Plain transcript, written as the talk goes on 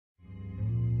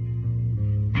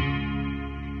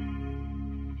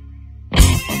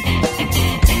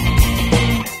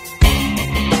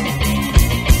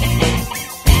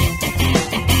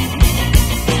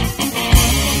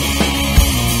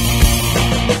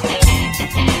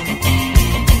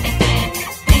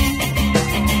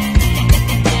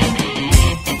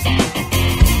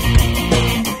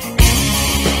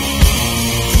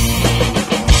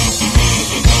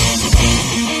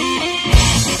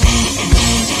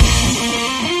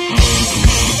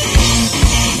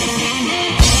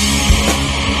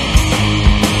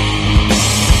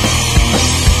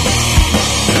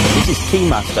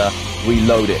Keymaster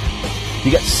Reloaded.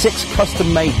 You get 6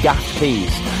 custom-made gaff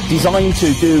keys designed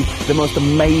to do the most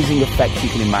amazing effects you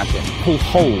can imagine. Pull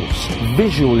holes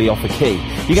visually off a key.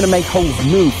 You're going to make holes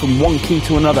move from one key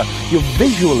to another. You're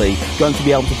visually going to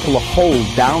be able to pull a hole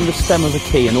down the stem of a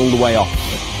key and all the way off.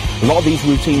 A lot of these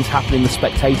routines happen in the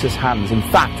spectator's hands. In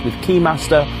fact, with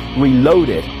Keymaster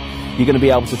Reloaded, you're going to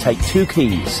be able to take 2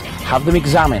 keys, have them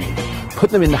examined, put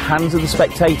them in the hands of the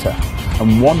spectator,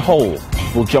 and one hole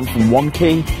will jump from one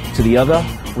key to the other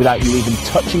without you even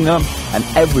touching them, and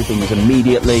everything is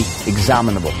immediately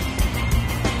examinable.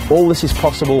 All this is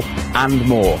possible and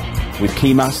more with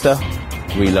Keymaster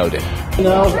Reloaded. You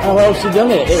know, how else have you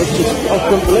done it? It was just, I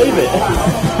couldn't believe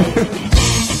it.